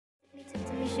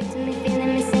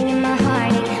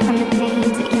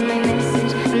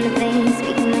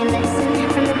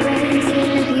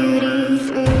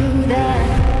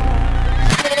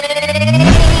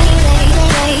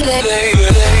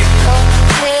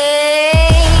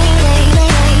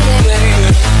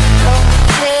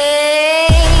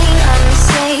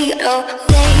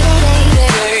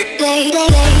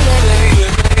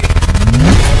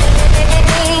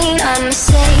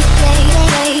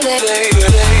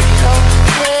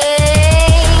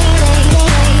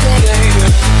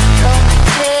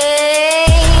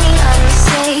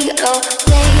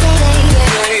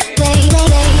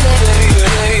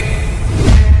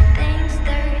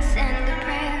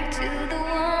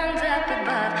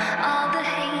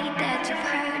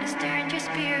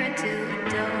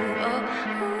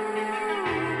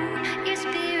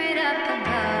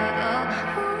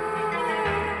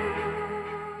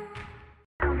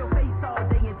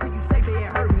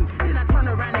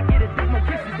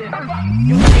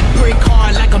Your dick brick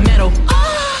hard like a metal.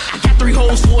 I got 3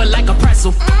 holes for it like a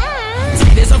pretzel.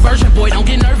 Tight as a virgin, boy, don't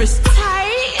get nervous.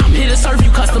 I'm here to serve you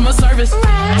customer service.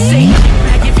 I say dick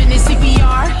back if in this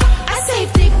CPR. I say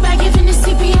dick back if in this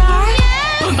CPR.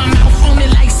 Put my mouth on it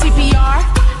like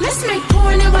CPR. Let's make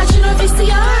porn and watch it on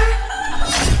VCR.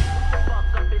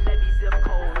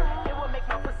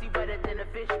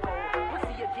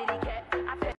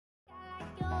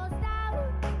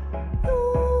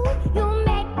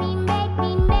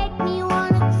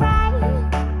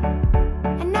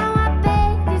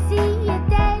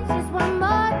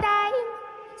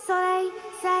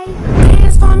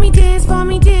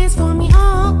 Dance for me,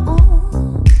 oh,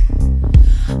 oh.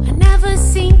 I never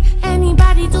seen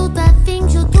anybody do the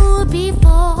things you do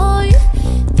before.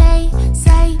 They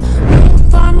say,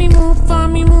 move for me, move for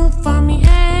me, move for me,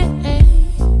 eh, eh.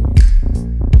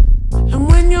 And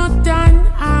when you're done,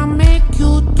 I'll make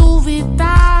you do it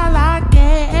all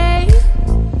again.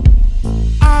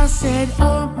 I said,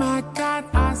 oh my God,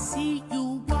 I see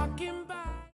you walking by.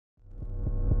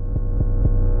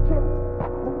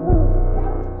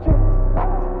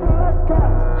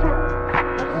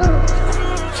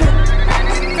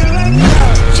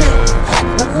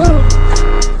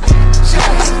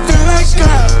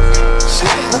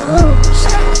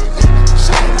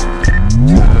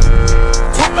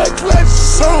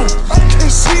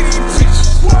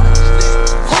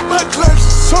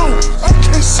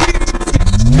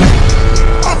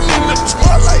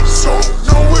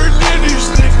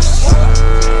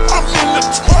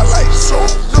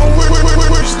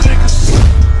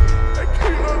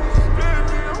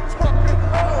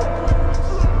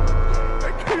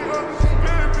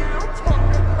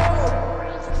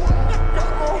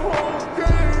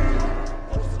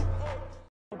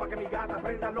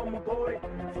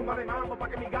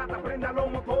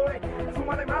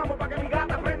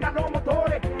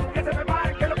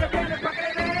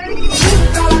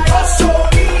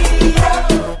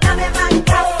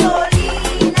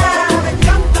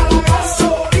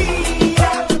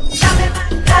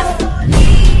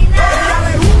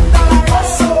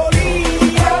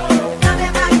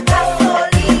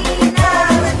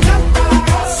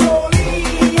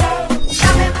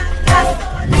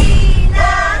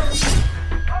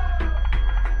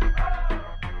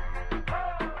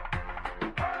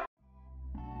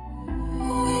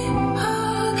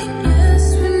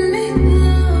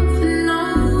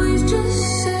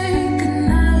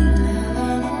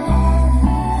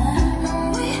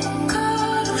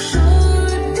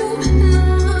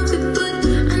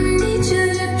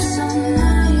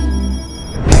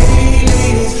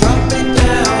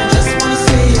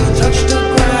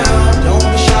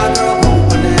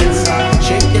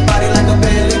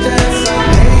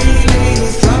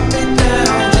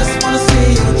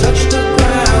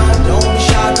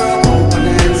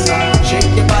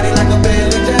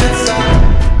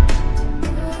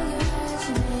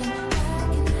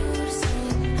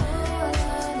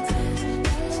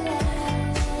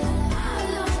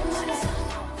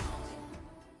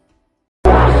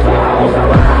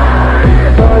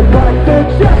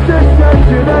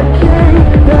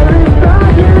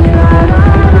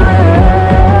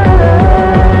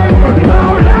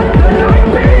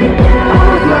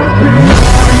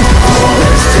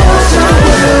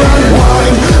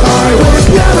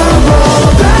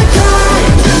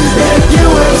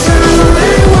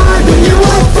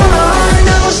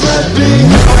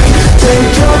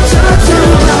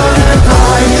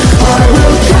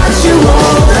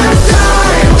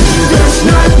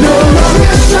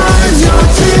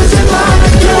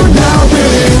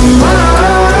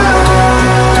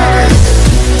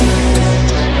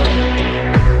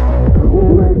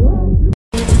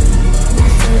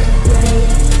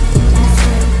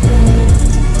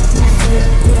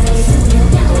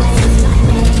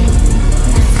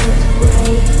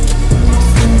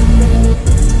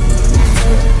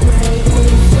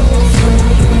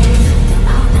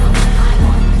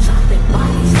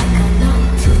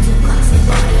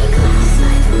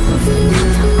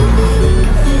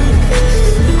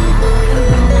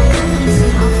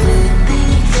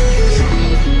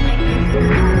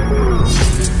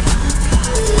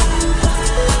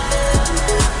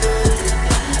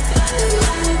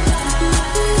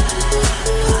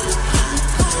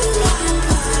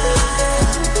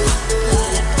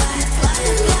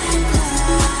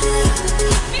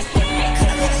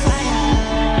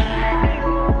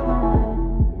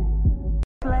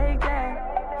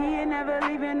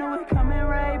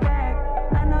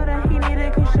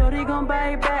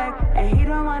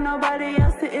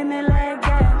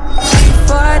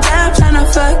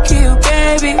 fuck you,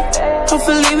 baby.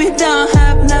 Hopefully we don't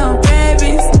have no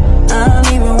babies. I don't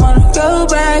even wanna go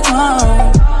back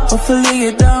home. Hopefully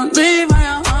you don't leave my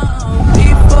home.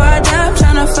 Before I die, I'm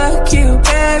tryna fuck you,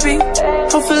 baby.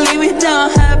 Hopefully we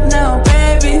don't have no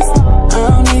babies. I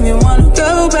don't even wanna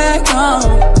go back home.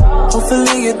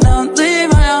 Hopefully you don't leave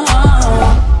my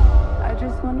home. I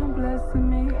just wanna bless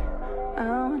me. I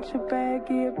don't want your bad,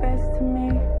 give your best to me.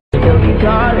 You'll be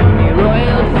calling me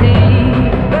royalty,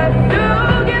 but you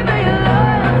give me your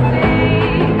loyalty,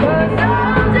 'cause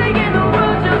I'm taking the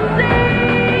world, you'll see.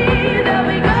 They'll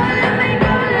be calling me,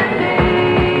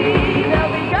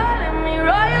 they'll be calling me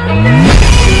royalty.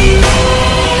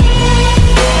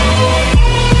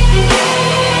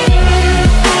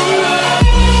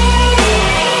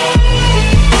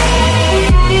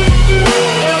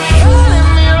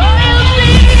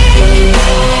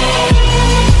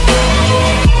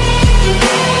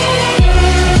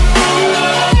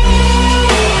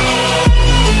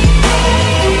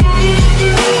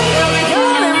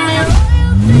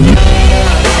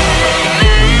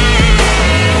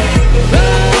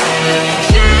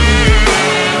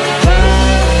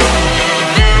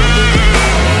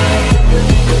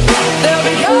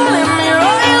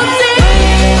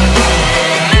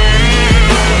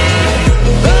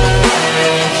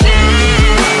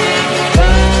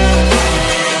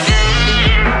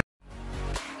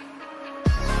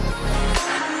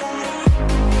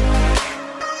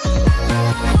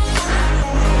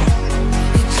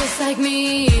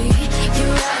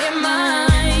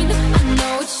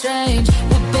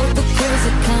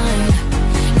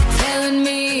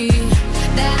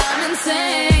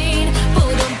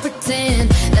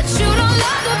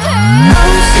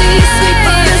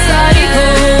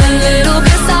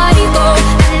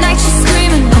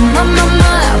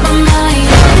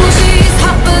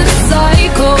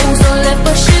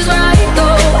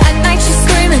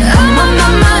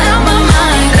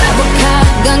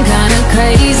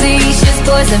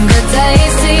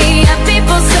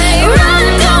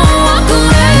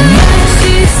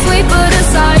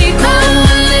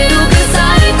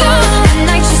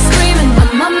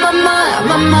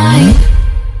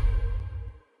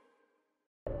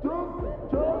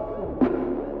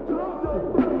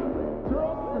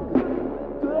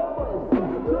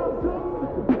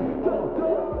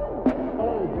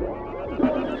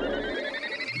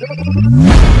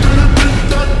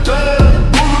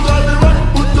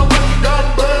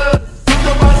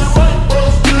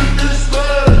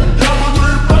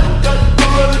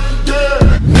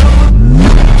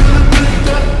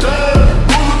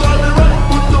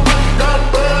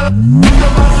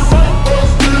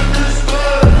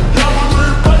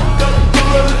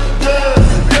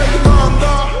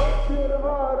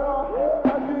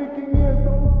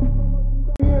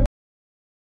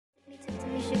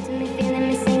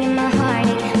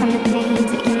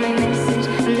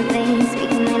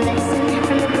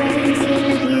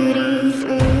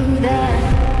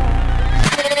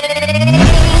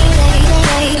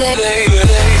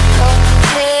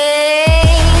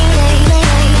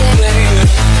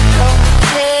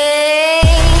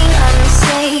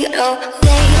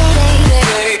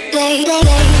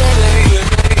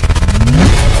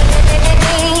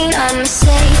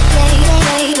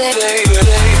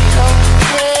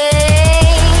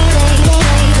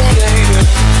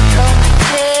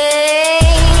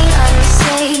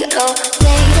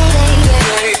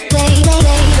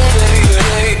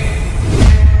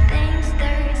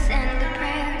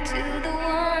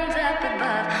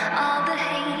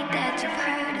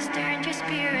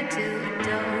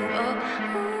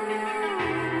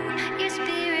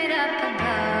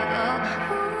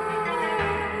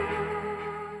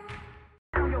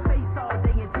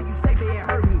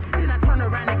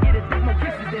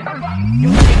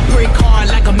 Break hard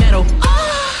like a metal.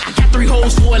 I got 3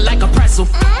 holes for it like a pretzel.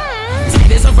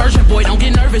 Tight as a virgin, boy, don't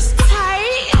get nervous.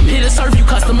 I'm here to serve you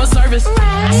customer service.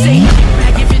 I say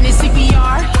back if in the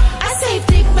CPR. I say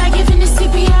thick back if in the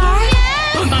CPR.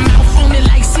 Put my mouth on it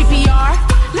like CPR.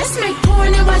 Let's make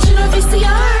porn and watch it on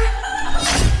VCR.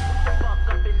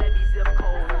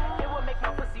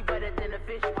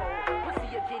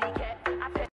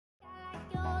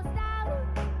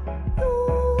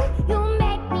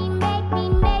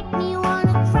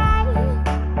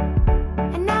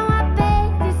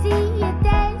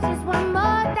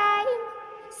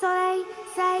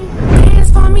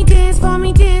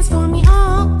 Dance for me,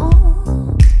 oh,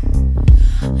 oh.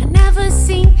 I never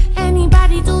seen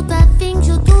anybody do the things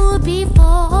you do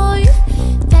before.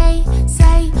 They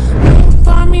say, move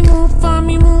for me, move for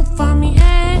me, move for me,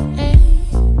 hey, hey.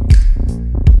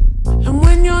 And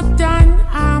when you're done,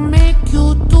 I'll make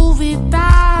you do it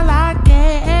all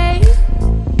again.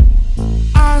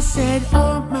 I said,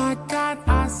 oh my God,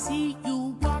 I see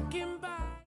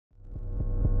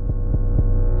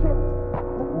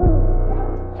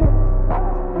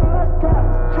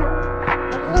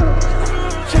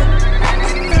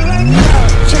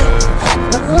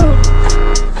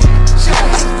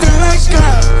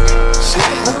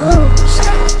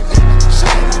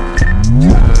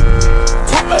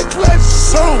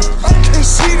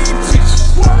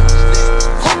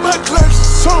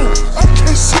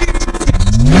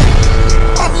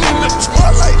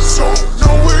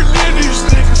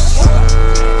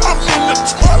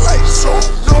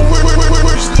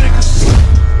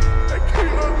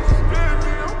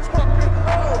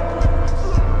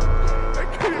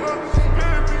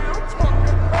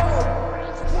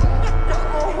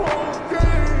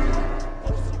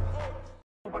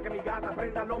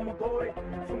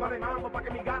Súmale mambo pa'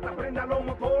 que mi gata prenda los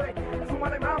motores.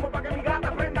 Súmale mambo pa' que mi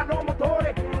gata prenda los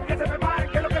motores. Que se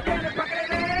preparen que lo que viene es pa' que le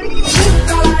den.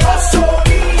 La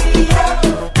gasolina,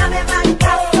 dame más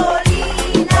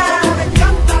gasolina. Me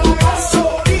encanta la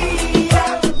gasolina,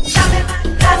 dame más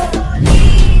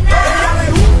gasolina. Ella le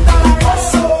gusta la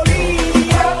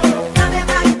gasolina, dame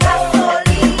más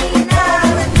gasolina.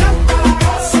 Me encanta la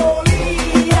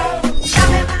gasolina,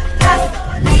 dame más gasolina.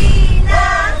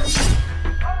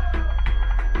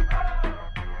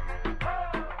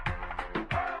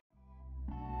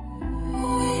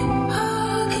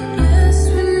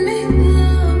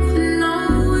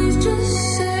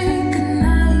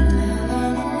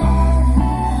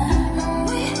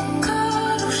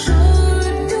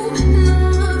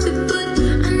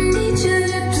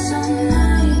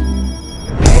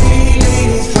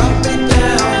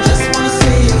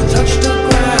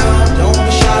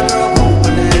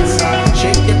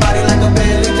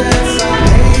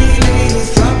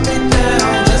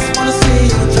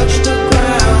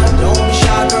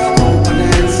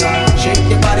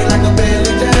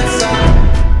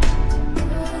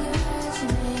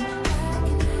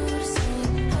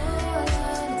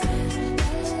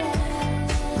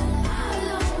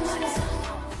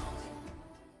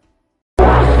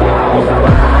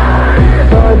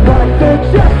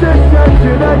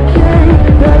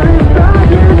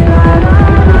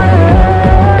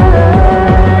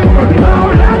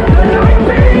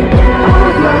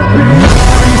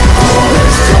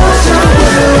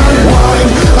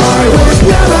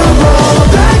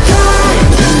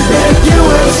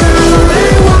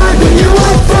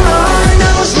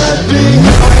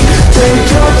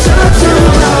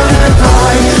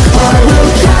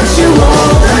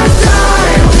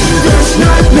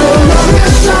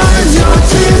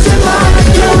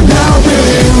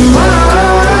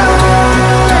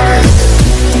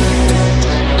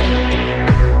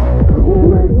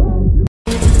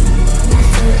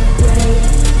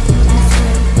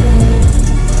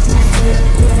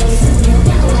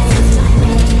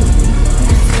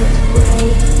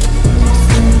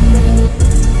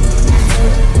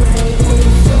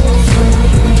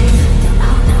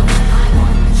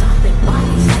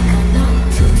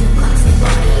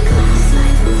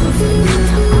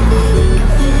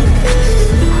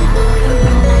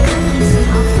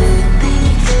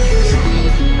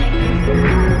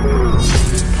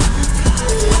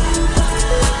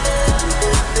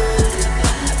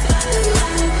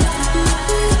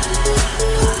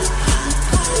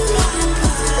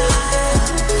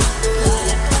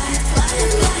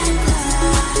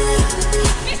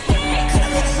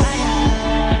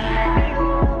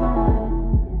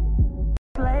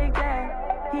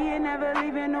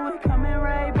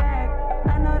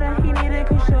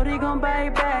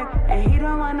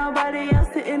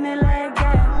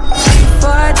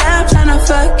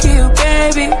 Fuck you,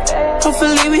 baby.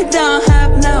 Hopefully we don't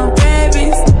have no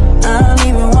babies. I don't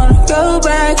even wanna go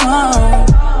back home.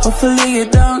 Hopefully you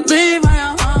don't leave my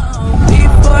home.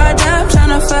 Before I die, I'm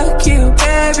tryna fuck you,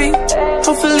 baby.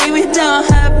 Hopefully we don't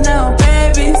have no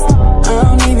babies. I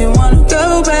don't even wanna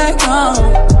go back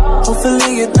home.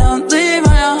 Hopefully you don't leave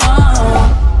my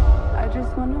home. I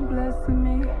just wanna bless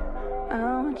me. I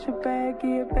don't want your bag,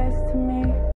 give your best to me.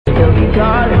 They'll be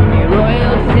calling me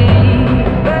royalty.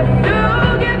 But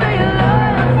still give me your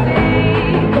loyalty.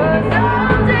 'Cause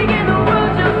I'm taking the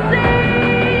world, you'll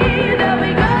see. They'll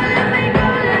be calling me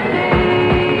royalty.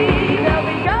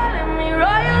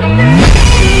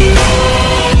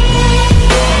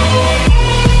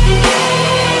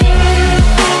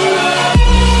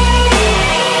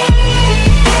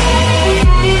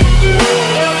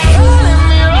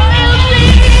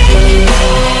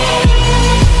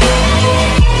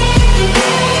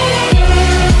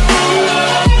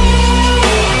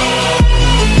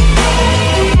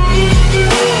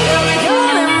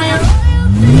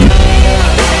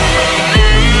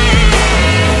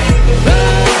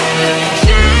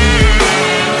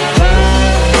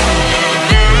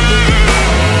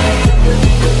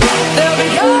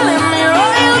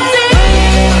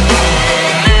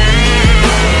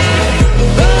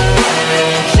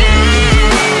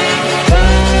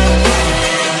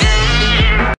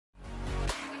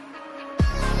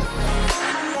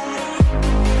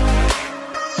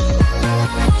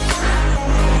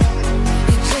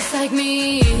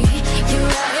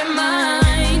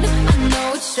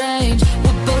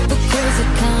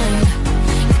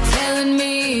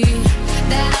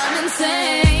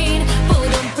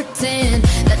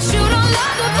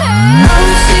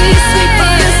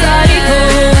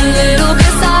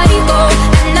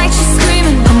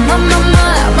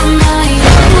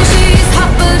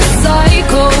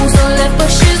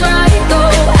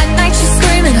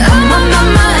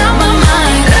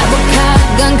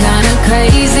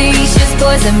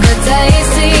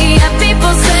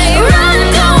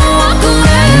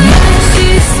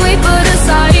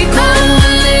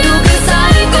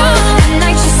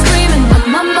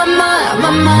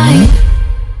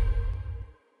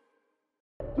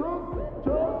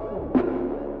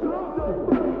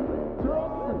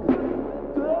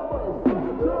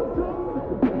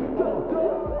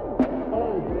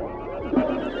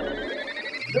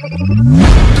 Mashup.